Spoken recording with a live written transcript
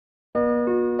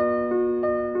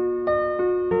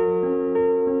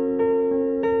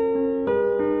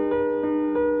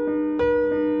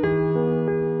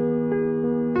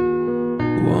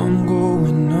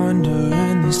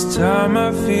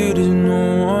I feel there's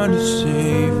no one to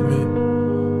save me.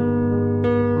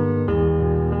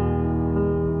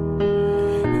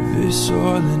 If it's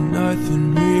all or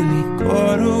nothing really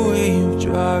got a way of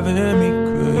driving me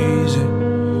crazy.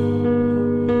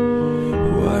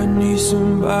 Oh, I need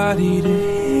somebody to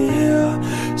hear,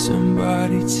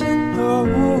 somebody to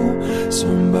know,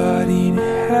 somebody to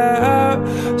have,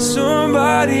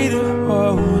 somebody to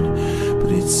hold.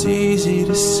 But it's easy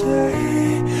to say,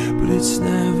 but it's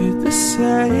never the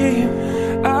same.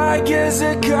 I guess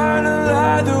I kinda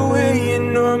lied the way you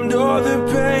numbed all the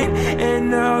pain. And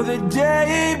now the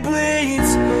day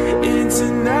bleeds into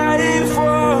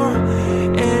nightfall,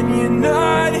 and you're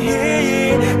not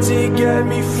here to get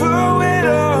me through it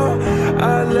all.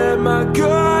 I let my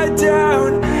guard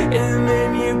down, and then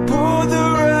you pulled the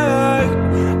rug.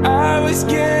 I was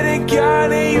getting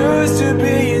kinda used to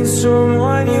being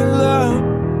someone you love.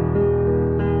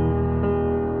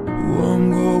 Oh, I'm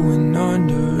going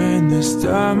under, and this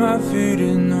time I feel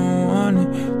there's no one to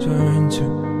turn to.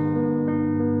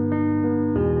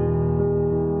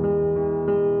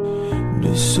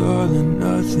 This all or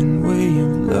nothing way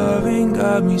of loving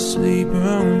got me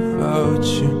sleeping without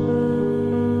you.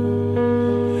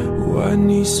 Oh, I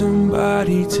need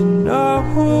somebody to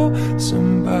know,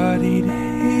 somebody to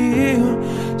heal,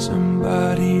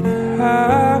 somebody to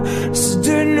have, just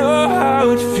to know how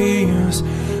it feels.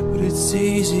 But it's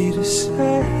easy to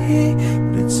say,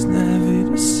 but it's never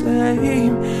the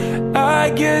same. I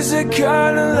guess I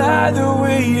kinda lied the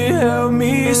way you helped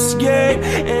me escape.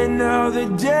 And now the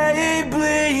day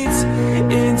bleeds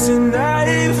into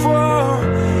nightfall,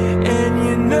 and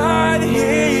you're not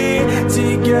here to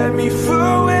get me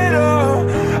through it all.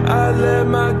 I let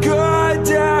my guard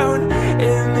down,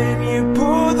 and then you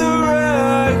pulled the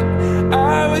rug.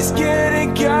 I was getting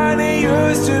kinda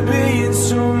used to being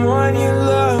someone you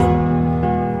love.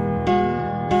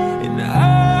 And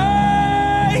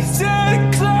I should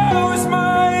close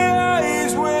my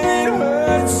eyes when it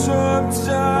hurts.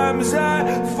 Sometimes I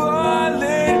fall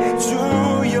into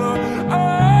your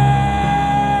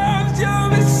arms. You're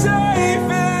the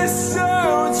safest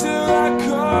zone till I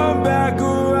come back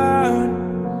around.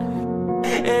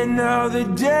 And now the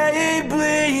day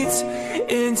bleeds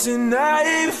into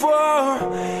nightfall,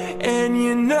 and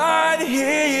you're not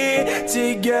here to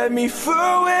get me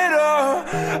through it all.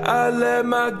 I let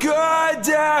my guard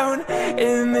down,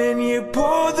 and then you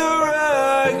pulled the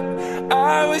rug.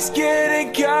 I was getting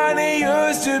kinda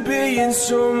used to being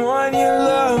someone you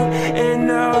love. And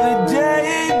now the day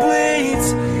bleeds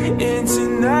into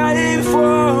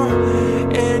nightfall,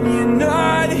 and you're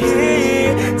not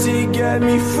here to get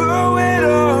me through it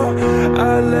all.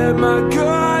 I let my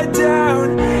guard down,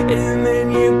 and then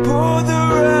you pulled the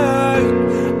rug.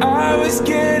 I was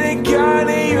getting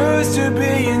kinda used to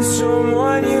being